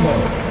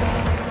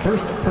 Biombo.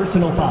 First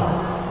personal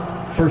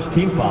foul. First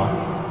team foul.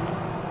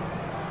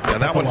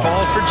 And that one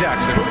falls for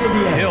Jackson.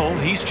 Hill,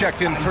 he's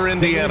checked in for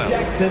Indiana.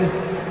 Jackson,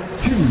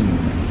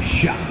 2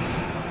 shots.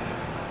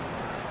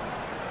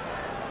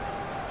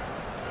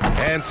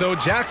 And so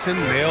Jackson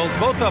nails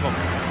both of them.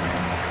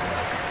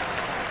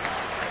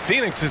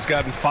 Phoenix has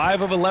gotten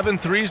 5 of 11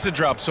 threes to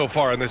drop so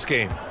far in this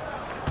game.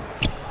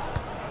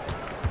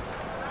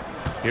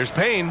 Here's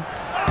Payne.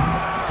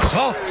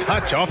 Soft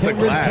touch off the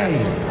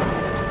glass.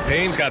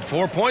 Payne's got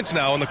 4 points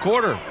now in the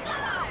quarter.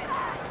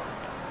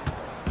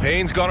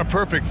 Payne's gone a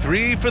perfect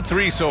 3 for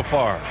 3 so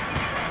far.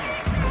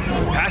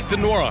 Pass to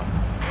Nora.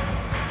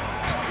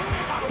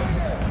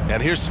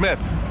 And here's Smith.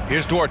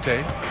 Here's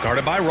Duarte,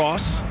 guarded by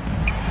Ross.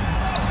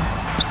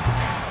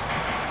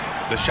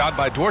 The shot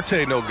by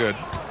Duarte, no good.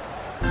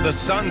 The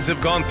Suns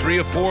have gone 3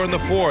 of 4 in the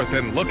fourth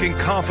and looking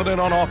confident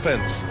on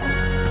offense.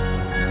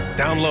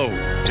 Down low.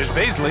 Here's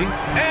Baisley.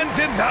 And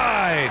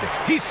denied.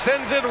 He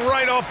sends it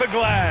right off the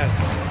glass.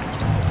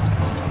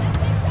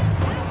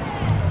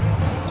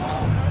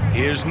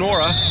 Here's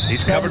Nora.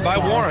 He's covered by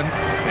Warren.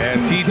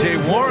 And T.J.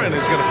 Warren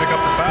is going to pick up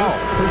the foul.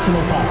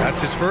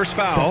 That's his first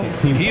foul.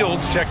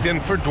 Heald's checked in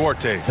for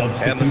Duarte.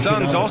 And the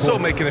Suns also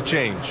making a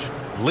change.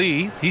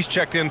 Lee, he's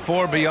checked in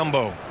for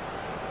Biombo.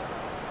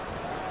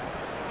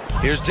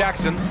 Here's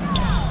Jackson.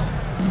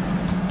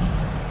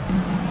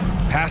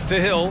 Pass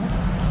to Hill.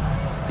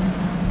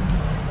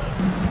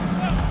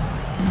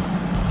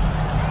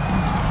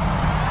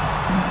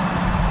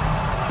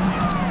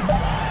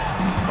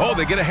 Oh,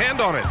 they get a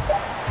hand on it.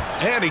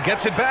 And he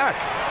gets it back.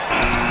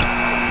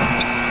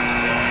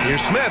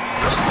 Here's Smith.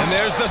 And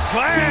there's the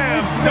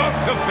slam dunk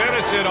to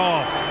finish it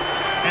off.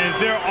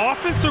 And their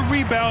offensive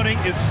rebounding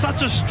is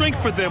such a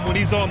strength for them when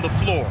he's on the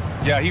floor.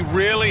 Yeah, he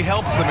really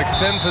helps them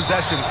extend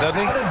possessions, doesn't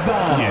he?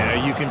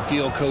 Yeah, you can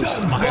feel Coach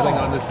smiling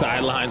on the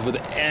sidelines with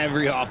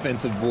every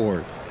offensive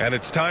board. And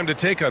it's time to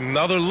take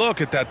another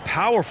look at that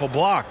powerful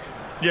block.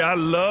 Yeah, I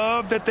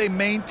love that they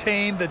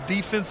maintain the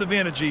defensive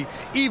energy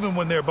even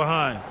when they're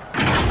behind.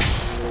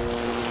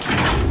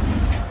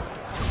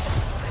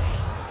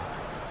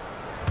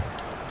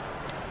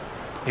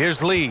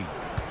 Here's Lee.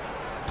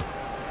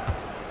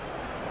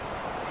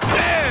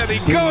 And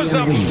he goes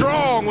up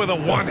strong with a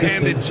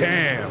one-handed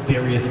jam.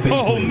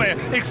 Oh, man,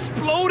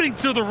 exploding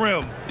to the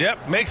rim.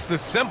 Yep, makes the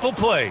simple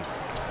play.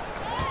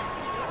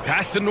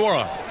 Pass to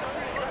Nora.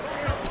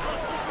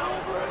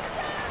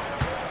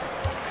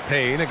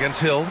 Payne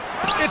against Hill.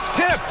 It's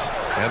tipped.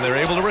 And they're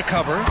able to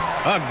recover.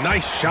 A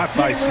nice shot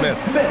by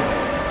Smith.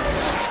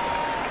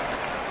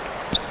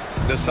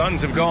 The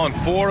Suns have gone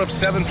 4 of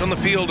 7 from the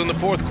field in the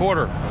fourth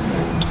quarter.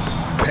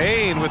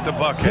 Payne with the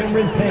bucket.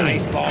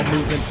 Nice ball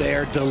movement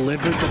there.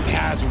 Delivered the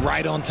pass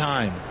right on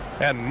time.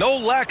 And no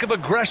lack of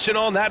aggression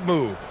on that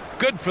move.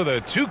 Good for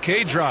the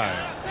 2K drive.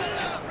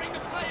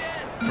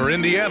 For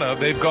Indiana,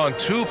 they've gone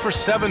 2 for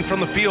 7 from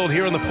the field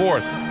here in the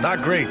fourth.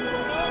 Not great.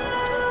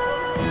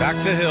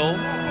 Back to Hill.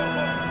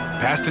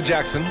 Pass to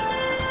Jackson.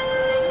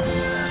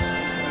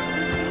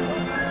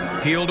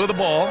 Healed with the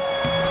ball.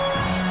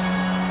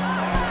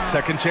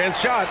 Second chance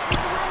shot.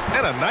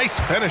 And a nice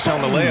finish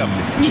on the layup.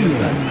 Just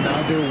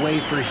another way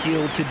for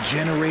Hill to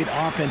generate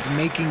offense,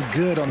 making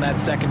good on that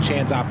second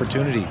chance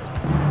opportunity.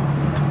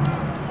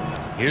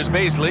 Here's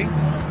Baisley.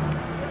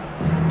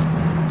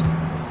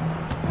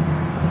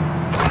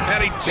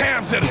 And he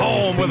jams it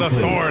home with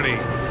authority.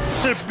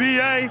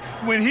 B.A.,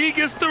 when he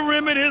gets the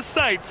rim in his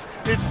sights,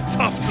 it's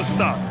tough to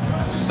stop.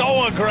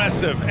 So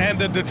aggressive and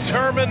a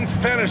determined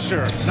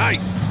finisher.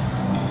 Nice.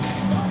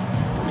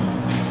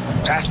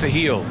 Pass to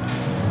Hield.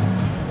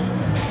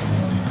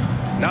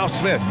 Now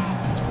Smith.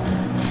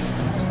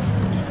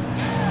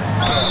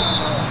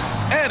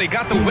 And he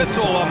got the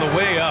whistle on the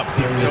way up.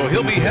 So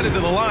he'll be headed to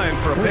the line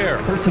for a pair.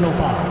 Personal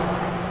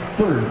foul.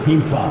 Third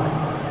team foul.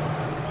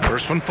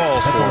 First one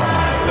falls for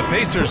him. The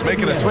Pacers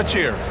making a switch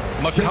here.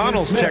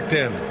 McConnell's checked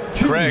in.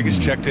 Craig is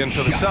checked in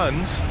for the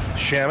Suns.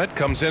 Shamet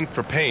comes in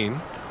for Payne.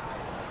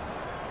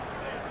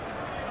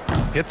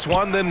 Hits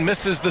one, then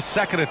misses the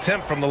second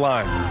attempt from the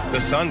line. The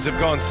Suns have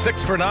gone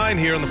 6 for 9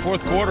 here in the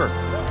fourth quarter.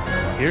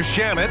 Here's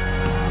Shamet.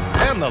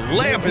 And the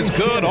layup is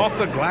good off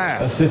the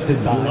glass.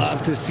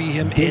 Love to see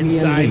him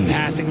inside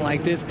passing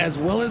like this, as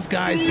well as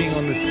guys being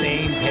on the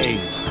same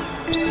page.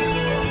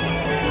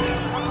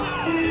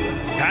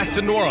 Pass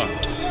to Nora.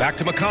 Back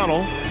to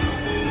McConnell.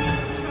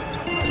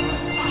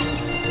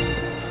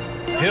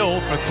 Hill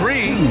for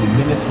 3. 2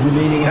 minutes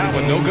remaining. That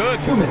one no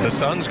good. The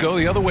Suns go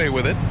the other way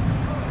with it.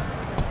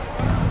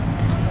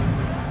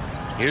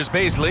 Here's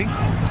Baisley.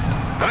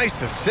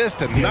 Nice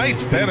assist and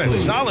nice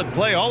finish. Solid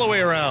play all the way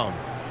around.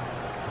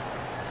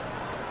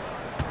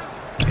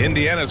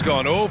 Indiana's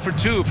gone 0 for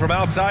 2 from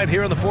outside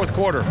here in the fourth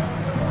quarter.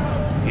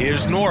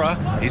 Here's Nora.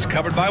 He's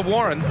covered by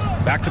Warren.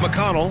 Back to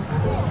McConnell.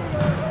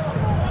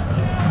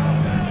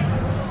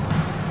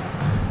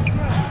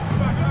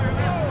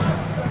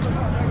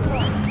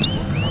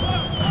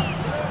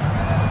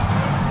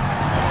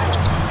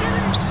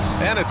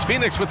 And it's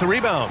Phoenix with the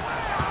rebound.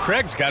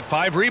 Craig's got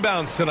 5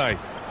 rebounds tonight.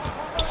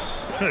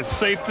 It's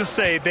safe to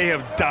say they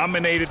have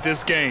dominated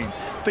this game.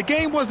 The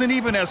game wasn't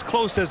even as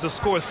close as the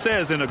score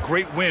says in a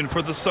great win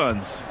for the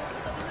Suns.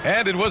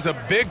 And it was a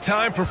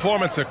big-time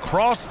performance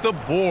across the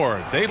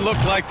board. They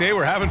looked like they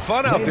were having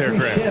fun out there,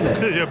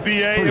 Grant. Yeah,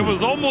 B.A., it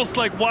was almost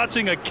like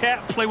watching a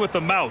cat play with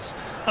a mouse.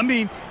 I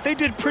mean, they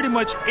did pretty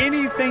much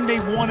anything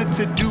they wanted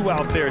to do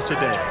out there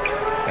today.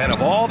 And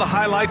of all the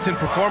highlights and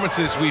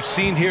performances we've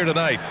seen here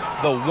tonight,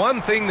 the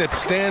one thing that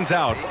stands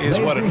out is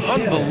what an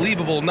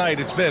unbelievable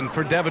night it's been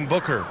for Devin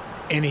Booker.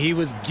 And he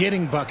was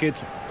getting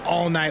buckets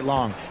all night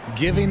long,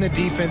 giving the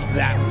defense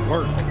that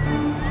work.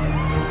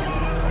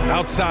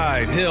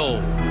 Outside, Hill.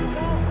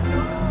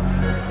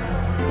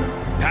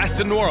 Pass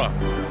to Nora.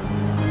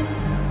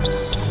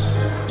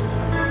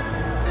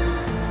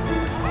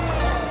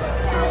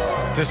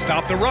 To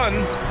stop the run,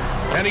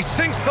 and he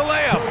sinks the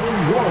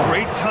layup.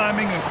 Great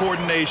timing and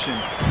coordination.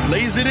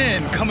 Lays it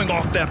in coming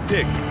off that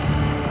pick.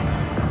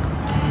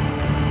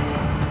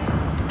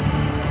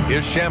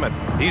 Here's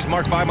Shamet. He's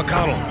marked by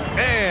McConnell,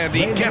 and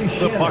he gets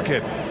the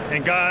bucket.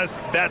 And guys,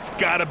 that's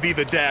got to be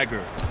the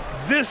dagger.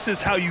 This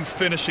is how you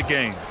finish a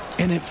game.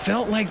 And it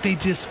felt like they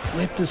just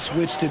flipped the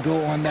switch to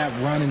go on that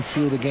run and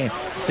seal the game.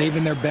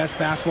 Saving their best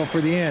basketball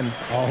for the end.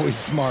 Always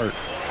smart.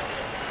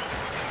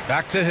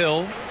 Back to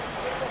Hill.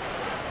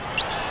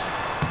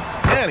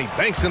 And he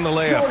banks in the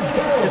layup.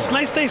 It's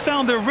nice they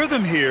found their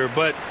rhythm here,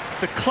 but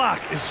the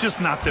clock is just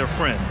not their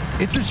friend.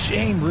 It's a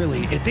shame,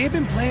 really. If they had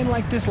been playing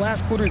like this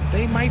last quarter,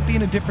 they might be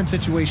in a different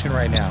situation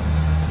right now.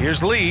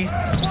 Here's Lee.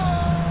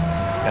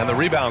 And the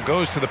rebound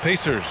goes to the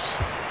Pacers.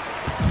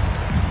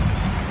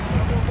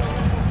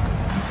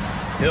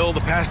 Hill,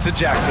 the pass to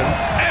Jackson.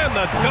 And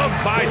the dunk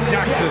by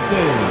Jackson.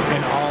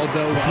 And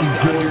although he's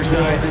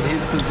undersized at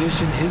his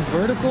position, his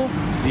vertical,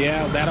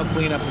 yeah, that'll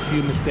clean up a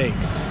few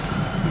mistakes.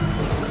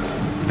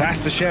 Pass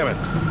to Shamet.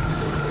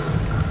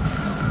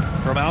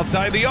 From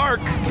outside the arc.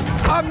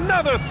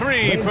 Another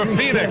 3 for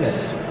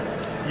Phoenix.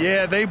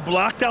 Yeah, they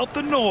blocked out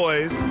the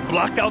noise,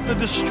 blocked out the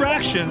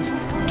distractions,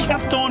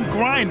 kept on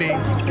grinding,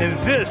 and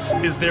this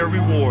is their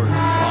reward.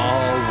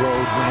 All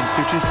road wins.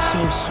 They're just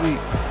so sweet.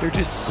 They're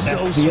just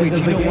so sweet.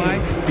 You know why?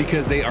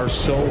 Because they are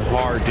so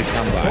hard to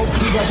come by.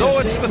 So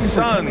it's the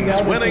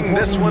Suns winning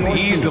this one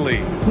easily.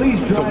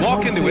 To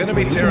walk into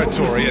enemy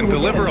territory and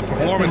deliver a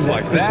performance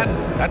like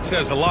that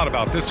says a lot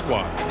about this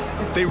squad.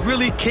 They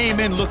really came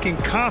in looking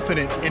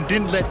confident and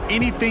didn't let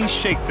anything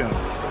shake them.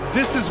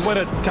 This is what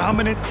a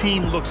dominant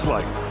team looks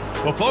like.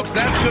 Well, folks,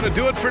 that's going to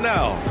do it for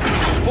now.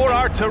 For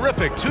our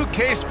terrific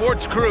 2K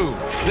Sports crew,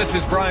 this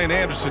is Brian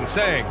Anderson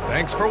saying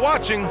thanks for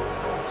watching.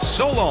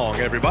 So long,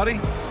 everybody.